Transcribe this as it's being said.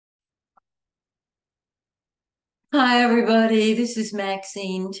Hi, everybody. This is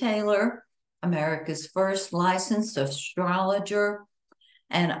Maxine Taylor, America's first licensed astrologer,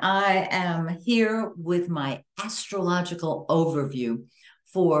 and I am here with my astrological overview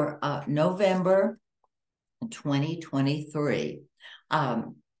for November 2023.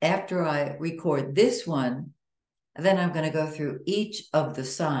 After I record this one, then I'm going to go through each of the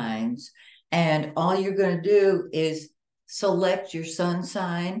signs, and all you're going to do is select your sun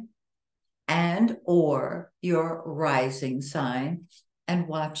sign and or your rising sign and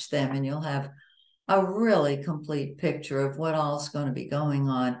watch them, and you'll have a really complete picture of what all's going to be going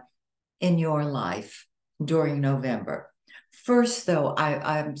on in your life during November. First, though,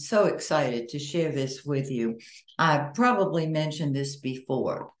 I'm so excited to share this with you. I've probably mentioned this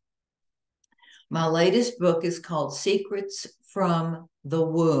before. My latest book is called Secrets from the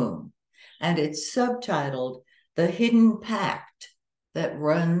Womb, and it's subtitled The Hidden Pact That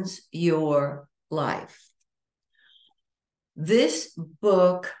Runs Your Life. This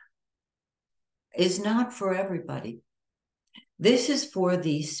book is not for everybody. This is for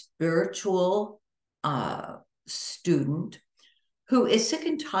the spiritual student who is sick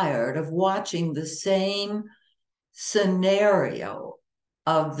and tired of watching the same scenario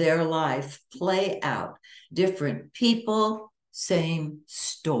of their life play out. Different people, same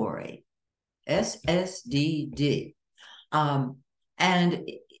story. SSDD. And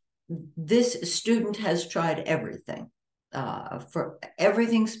this student has tried everything, for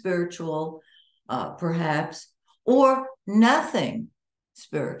everything spiritual, perhaps, or nothing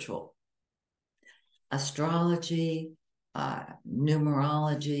spiritual. Astrology,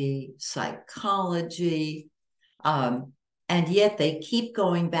 numerology, psychology, and yet they keep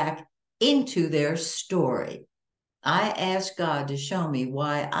going back into their story. I asked God to show me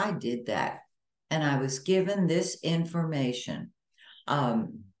why I did that, and I was given this information. I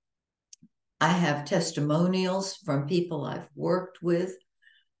have testimonials from people I've worked with.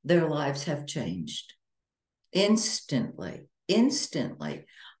 Their lives have changed instantly. And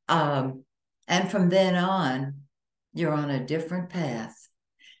from then on, you're on a different path.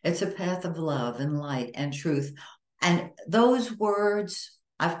 It's a path of love and light and truth. And those words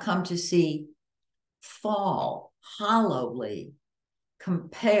I've come to see fall hollowly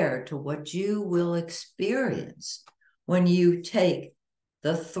compared to what you will experience when you take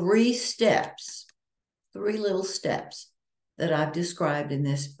the three little steps that I've described in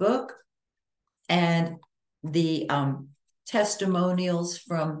this book, and the testimonials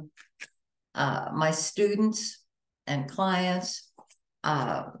from my students and clients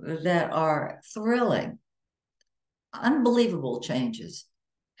that are thrilling. Unbelievable changes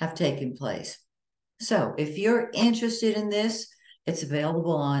have taken place. So if you're interested in this, it's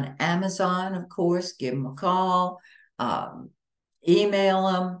available on Amazon, of course. Give them a call,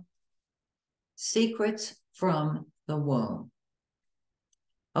 email them. Secrets from the Womb.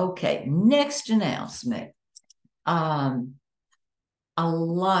 Okay, next announcement. A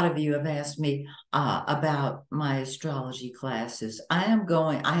lot of you have asked me about my astrology classes. I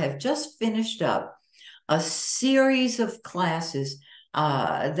have just finished up a series of classes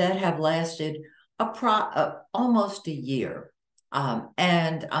that have lasted almost a year.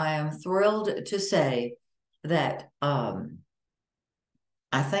 And I am thrilled to say that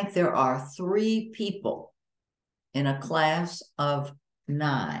I think there are 3 people in a class of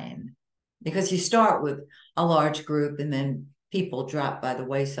 9, because you start with a large group and then people drop by the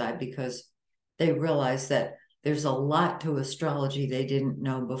wayside because they realize that there's a lot to astrology they didn't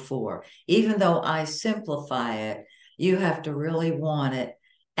know before. Even though I simplify it, you have to really want it.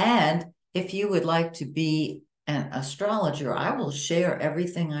 And if you would like to be an astrologer, I will share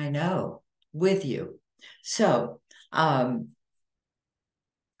everything I know with you. So,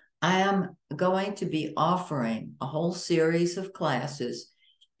 I am going to be offering a whole series of classes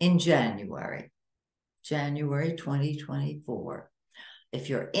in January 2024. If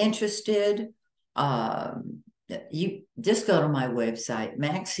you're interested, you just go to my website,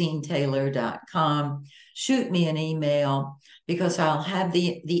 MaxineTaylor.com, shoot me an email, because I'll have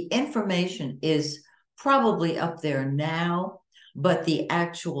the information is probably up there now, but the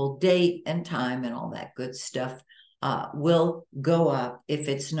actual date and time and all that good stuff will go up if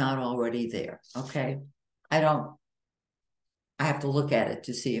it's not already there. Okay. I have to look at it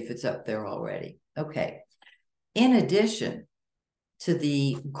to see if it's up there already. Okay. In addition to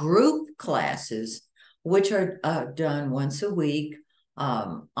the group classes, which are done once a week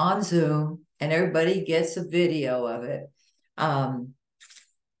on Zoom, and everybody gets a video of it, I'm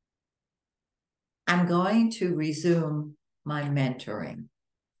going to resume my mentoring.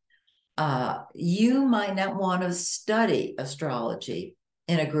 You might not want to study astrology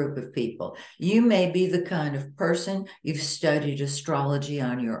in a group of people. You may be the kind of person, you've studied astrology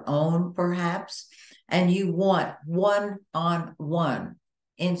on your own, perhaps, and you want one-on-one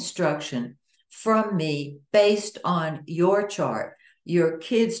instruction from me based on your chart, your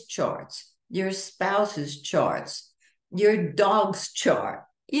kids' charts, your spouse's charts, your dog's chart.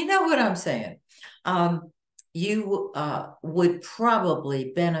 You know what I'm saying? You would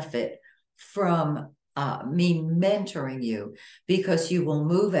probably benefit from me mentoring you, because you will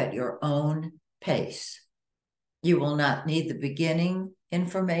move at your own pace. You will not need the beginning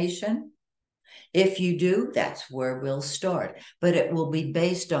information. If you do, that's where we'll start, but it will be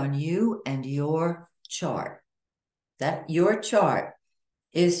based on you and your chart. That your chart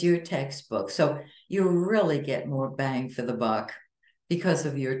is your textbook. So you really get more bang for the buck because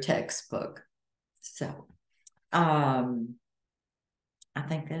of your textbook. So, I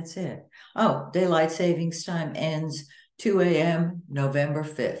think that's it. Oh, daylight savings time ends 2 a.m. November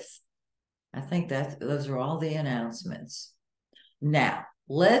 5th. I think those are all the announcements. Now,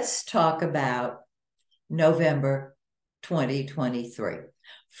 let's talk about November 2023.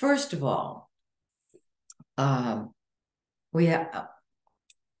 First of all, we have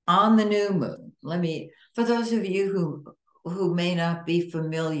on the new moon. For those of you who may not be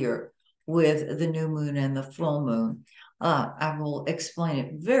familiar with the new moon and the full moon, I will explain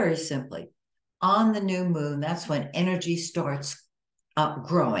it very simply. On the new moon, that's when energy starts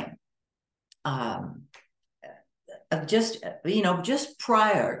growing. Just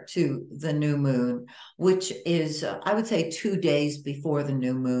prior to the new moon, which is, I would say, 2 days before the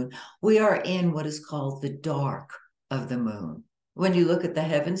new moon, we are in what is called the dark of the moon. When you look at the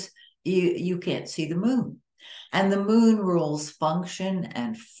heavens, you can't see the moon. And the moon rules function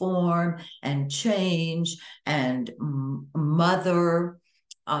and form and change and mother,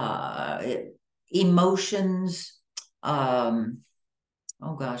 emotions, oh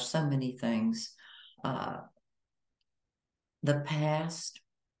gosh, so many things. The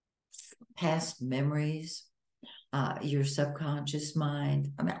past memories, your subconscious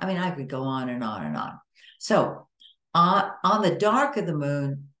mind. I mean, I could go on and on and on. So on the dark of the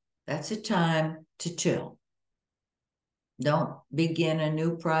moon, that's a time to chill. Don't begin a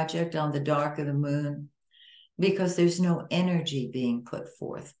new project on the dark of the moon, because there's no energy being put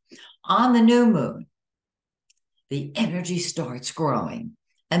forth. On the new moon, the energy starts growing.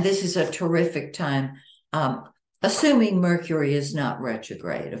 And this is a terrific time, assuming Mercury is not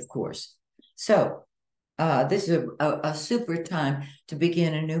retrograde, of course. So this is a super time to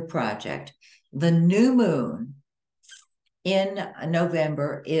begin a new project. The new moon in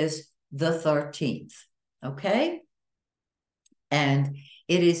November is the 13th, okay? And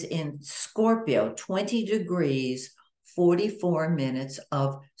it is in Scorpio, 20 degrees, 44 minutes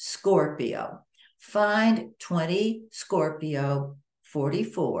of Scorpio. Find 20 Scorpio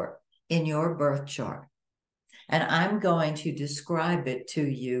 44 in your birth chart. And I'm going to describe it to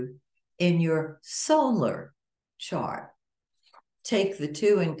you in your solar chart. Take the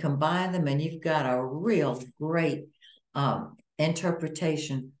two and combine them, and you've got a real great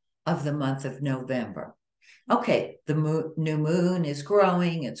interpretation of the month of November. Okay, the new moon is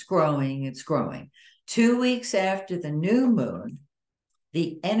growing, it's growing, it's growing. 2 weeks after the new moon,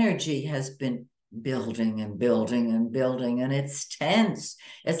 the energy has been building and building and building, and it's tense.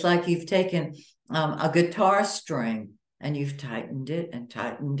 It's like you've taken a guitar string and you've tightened it and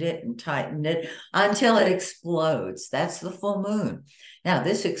tightened it and tightened it until it explodes. That's the full moon. Now,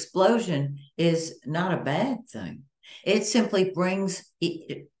 this explosion is not a bad thing. It simply brings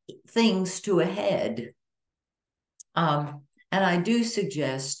things to a head. And I do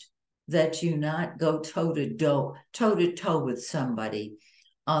suggest that you not go toe-to-toe with somebody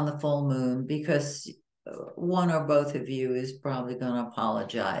on the full moon, because one or both of you is probably going to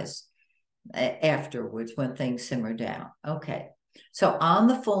apologize afterwards when things simmer down. Okay, so on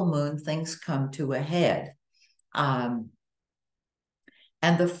the full moon, things come to a head. And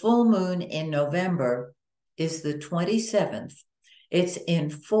the full moon in November is the 27th. It's in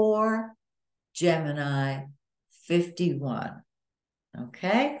 4 Gemini 51.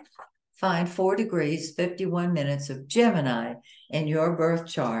 Okay, find 4 degrees, 51 minutes of Gemini in your birth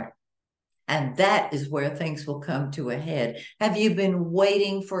chart. And that is where things will come to a head. Have you been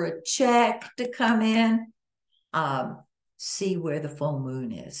waiting for a check to come in? See where the full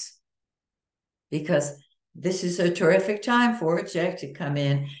moon is, because this is a terrific time for a check to come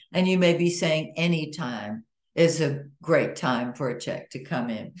in. And you may be saying any time is a great time for a check to come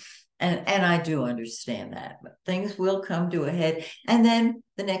in. And I do understand that, but things will come to a head. And then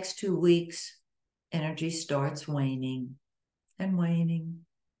the next 2 weeks, energy starts waning and waning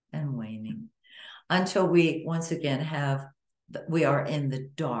and waning until we once again have we are in the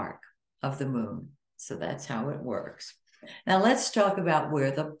dark of the moon. So that's how it works. Now let's talk about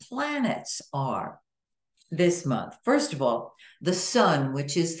where the planets are this month. First of all, the sun,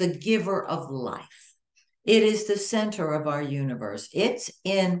 which is the giver of life. It is the center of our universe. It's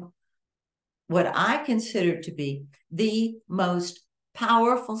in what I consider to be the most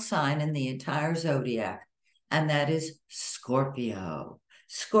powerful sign in the entire zodiac, and that is Scorpio.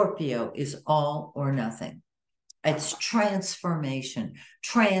 Scorpio is all or nothing. It's transformation,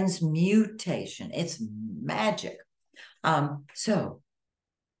 transmutation. It's magic. So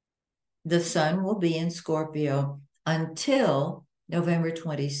the sun will be in Scorpio until November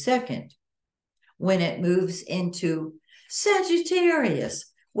 22nd, when it moves into Sagittarius,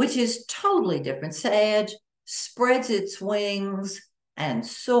 which is totally different. Sag spreads its wings and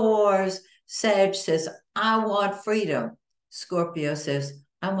soars. Sag says, I want freedom. Scorpio says,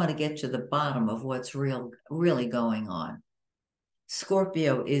 I want to get to the bottom of what's really going on.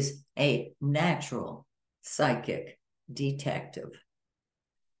 Scorpio is a natural psychic detective.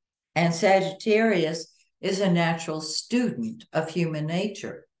 And Sagittarius is a natural student of human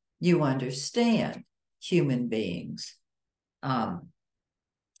nature. You understand human beings. The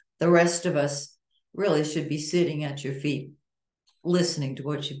rest of us really should be sitting at your feet, listening to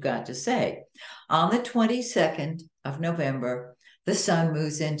what you've got to say. On the 22nd of November, the sun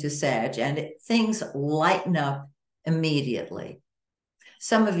moves into Sag, and things lighten up immediately.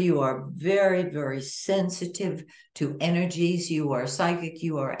 Some of you are very, very sensitive to energies. You are psychic,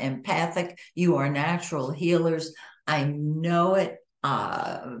 you are empathic, you are natural healers. I know it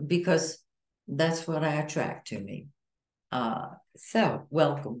because that's what I attract to me. So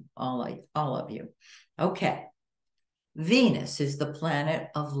welcome, all of you. Okay. Venus is the planet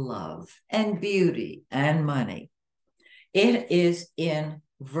of love and beauty and money. It is in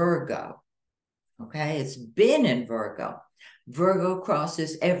Virgo. Okay. It's been in Virgo. Virgo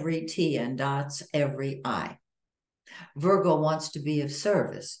crosses every T and dots every I. Virgo wants to be of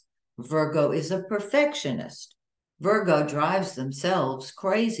service. Virgo is a perfectionist. Virgo drives themselves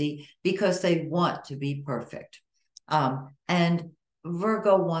crazy because they want to be perfect. And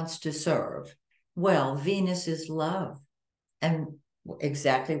Virgo wants to serve. Well, Venus is love. And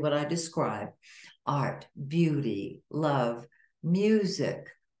exactly what I described: art, beauty, love, music,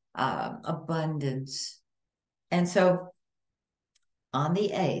 abundance. And so on the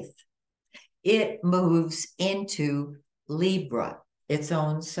 8th, it moves into Libra, its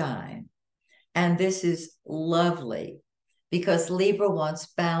own sign. And this is lovely because Libra wants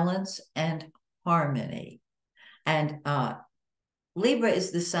balance and harmony. And Libra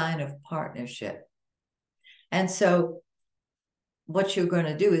is the sign of partnership. And so what you're going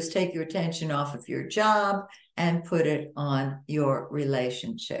to do is take your attention off of your job and put it on your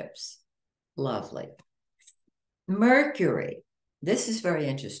relationships. Lovely. Mercury. This is very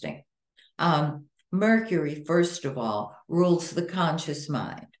interesting. Mercury, first of all, rules the conscious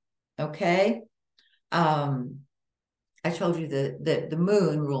mind. Okay? I told you that the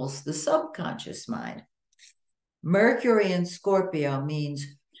moon rules the subconscious mind. Mercury in Scorpio means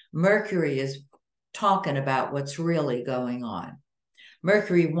Mercury is talking about what's really going on.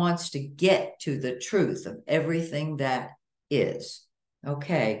 Mercury wants to get to the truth of everything that is.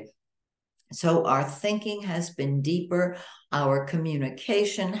 Okay. So our thinking has been deeper, our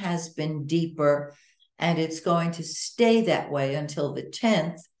communication has been deeper, and it's going to stay that way until the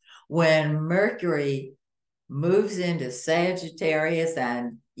 10th, when Mercury moves into Sagittarius.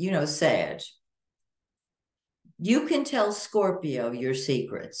 And you know, Sag, you can tell Scorpio your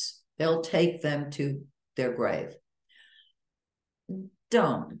secrets. They'll take them to their grave.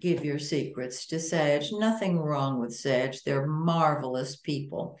 Don't give your secrets to Sag. Nothing wrong with Sag. They're marvelous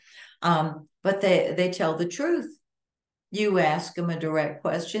people. But they tell the truth. You ask them a direct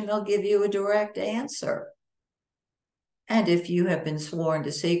question, they'll give you a direct answer. And if you have been sworn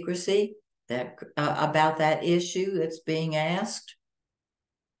to secrecy about that issue that's being asked,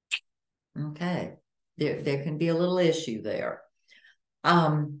 okay, there can be a little issue there.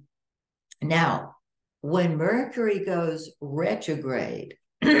 Now, when Mercury goes retrograde,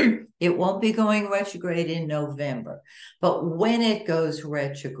 it won't be going retrograde in November, but when it goes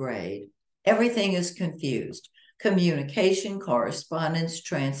retrograde, everything is confused. Communication, correspondence,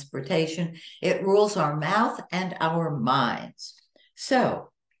 transportation, it rules our mouth and our minds.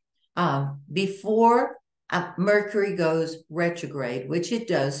 So before Mercury goes retrograde, which it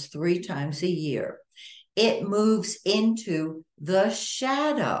does 3 times a year, it moves into the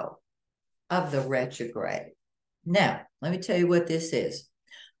shadow of the retrograde. Now, let me tell you what this is.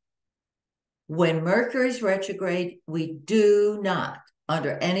 When Mercury's retrograde, we do not,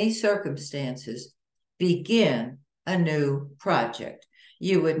 under any circumstances, begin a new project.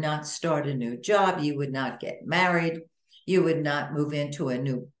 You would not start a new job. You would not get married. You would not move into a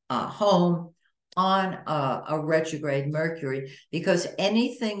new home on a retrograde Mercury, because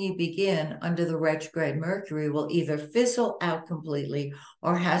anything you begin under the retrograde Mercury will either fizzle out completely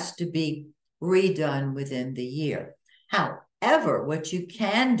or has to be redone within the year. However, what you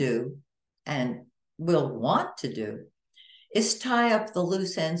can do and will want to do is tie up the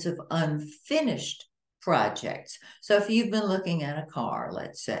loose ends of unfinished projects. So if you've been looking at a car,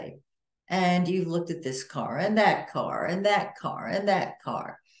 let's say, and you've looked at this car and that car and that car and that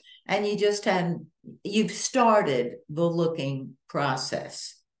car, and you just you've started the looking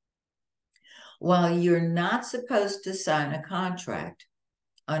process. While you're not supposed to sign a contract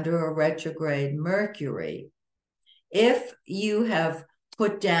under a retrograde Mercury, if you have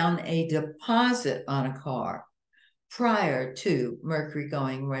put down a deposit on a car prior to Mercury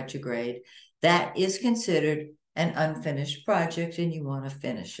going retrograde, that is considered an unfinished project and you want to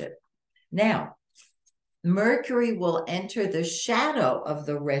finish it. Now, Mercury will enter the shadow of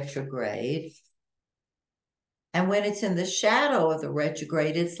the retrograde. And when it's in the shadow of the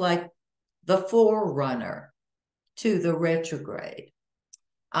retrograde, it's like the forerunner to the retrograde.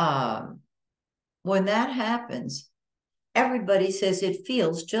 When that happens, everybody says it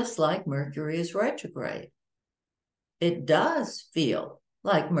feels just like Mercury is retrograde. It does feel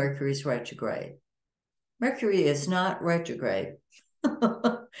like Mercury's retrograde. Mercury is not retrograde.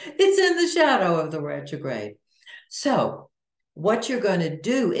 It's in the shadow of the retrograde. So what you're going to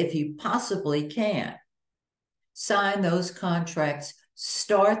do, if you possibly can, sign those contracts,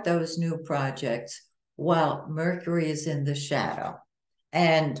 start those new projects while Mercury is in the shadow.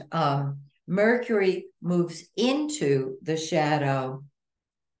 And Mercury moves into the shadow,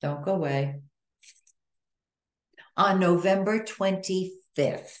 don't go away, on November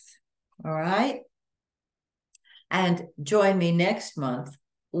 25th. All right? And join me next month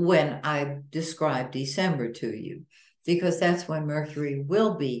when I describe December to you, because that's when Mercury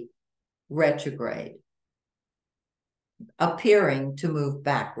will be retrograde, appearing to move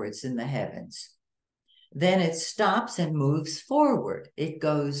backwards in the heavens. Then it stops and moves forward. It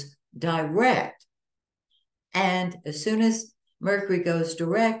goes direct. And as soon as Mercury goes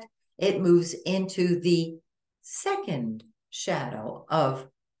direct, it moves into the second shadow of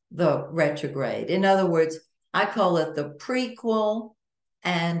the retrograde. In other words, I call it the prequel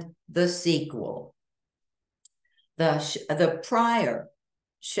and the sequel. The prior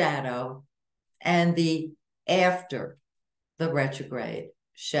shadow and the after the retrograde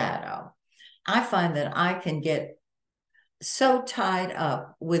shadow. I find that I can get so tied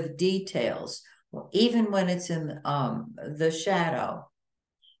up with details, even when it's in the shadow,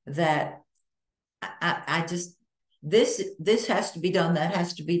 that I just, this has to be done, that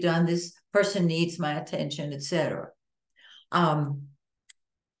has to be done, this person needs my attention, etc.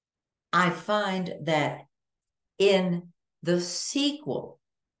 I find that in the sequel,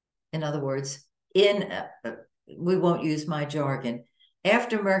 in other words, we won't use my jargon,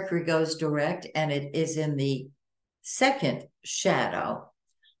 after Mercury goes direct and it is in the second shadow,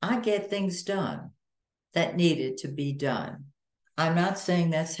 I get things done that needed to be done. I'm not saying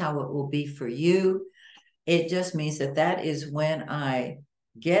that's how it will be for you. It just means that that is when I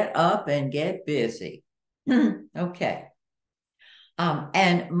get up and get busy. Okay.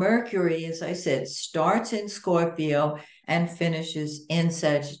 And Mercury, as I said, starts in Scorpio and finishes in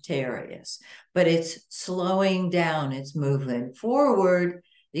Sagittarius. But it's slowing down. It's moving forward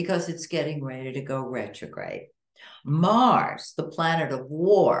because it's getting ready to go retrograde. Mars, the planet of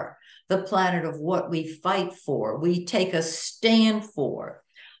war, the planet of what we fight for, we take a stand for.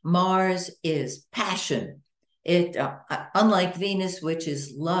 Mars is passion. It, unlike Venus, which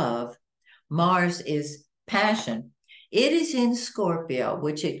is love, Mars is passion. It is in Scorpio,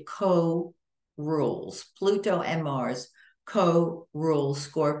 which it co-rules. Pluto and Mars co-rule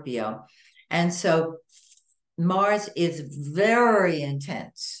Scorpio. And so Mars is very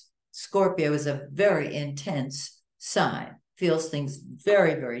intense. Scorpio is a very intense sign, feels things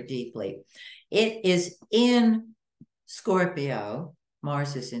very, very deeply. It is in Scorpio,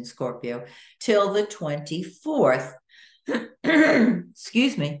 Mars is in Scorpio, till the 24th,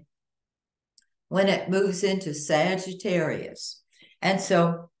 excuse me, when it moves into Sagittarius. And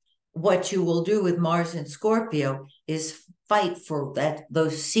so what you will do with Mars in Scorpio is fight for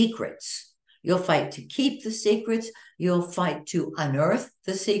those secrets. You'll fight to keep the secrets. You'll fight to unearth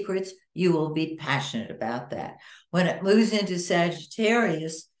the secrets. You will be passionate about that. When it moves into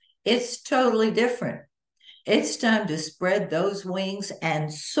Sagittarius, it's totally different. It's time to spread those wings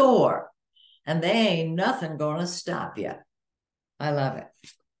and soar. And they ain't nothing going to stop you. I love it.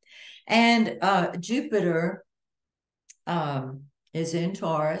 And Jupiter is in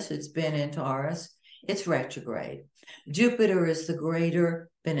Taurus. It's been in Taurus. It's retrograde. Jupiter is the greater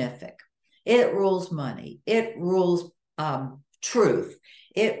benefic. It rules money. It rules truth.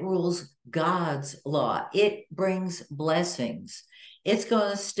 It rules God's law. It brings blessings. It's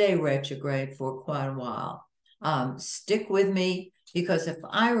going to stay retrograde for quite a while. Stick with me, because if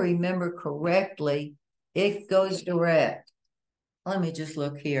I remember correctly, it goes direct. Let me just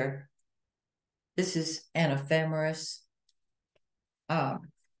look here. This is an ephemeris. All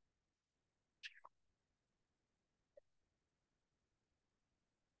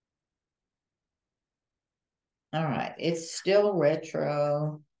right, it's still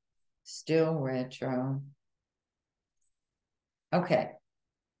retro. Still retro. Okay.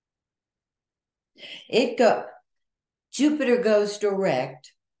 Jupiter goes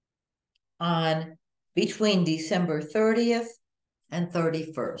direct on between December 30th and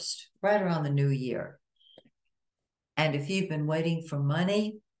 31st, right around the new year. And if you've been waiting for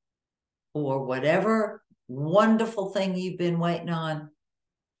money or whatever wonderful thing you've been waiting on,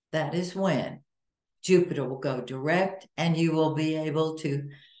 that is when Jupiter will go direct, and you will be able to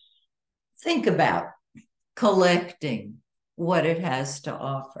think about collecting what it has to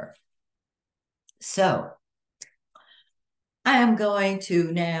offer. So I am going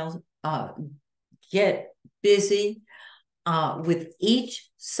to now get busy with each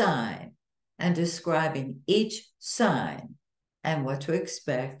sign and describing each sign and what to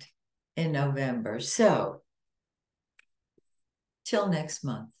expect in November. So till next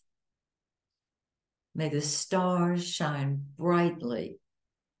month, may the stars shine brightly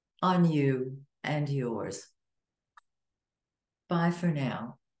on you and yours. Bye for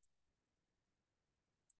now.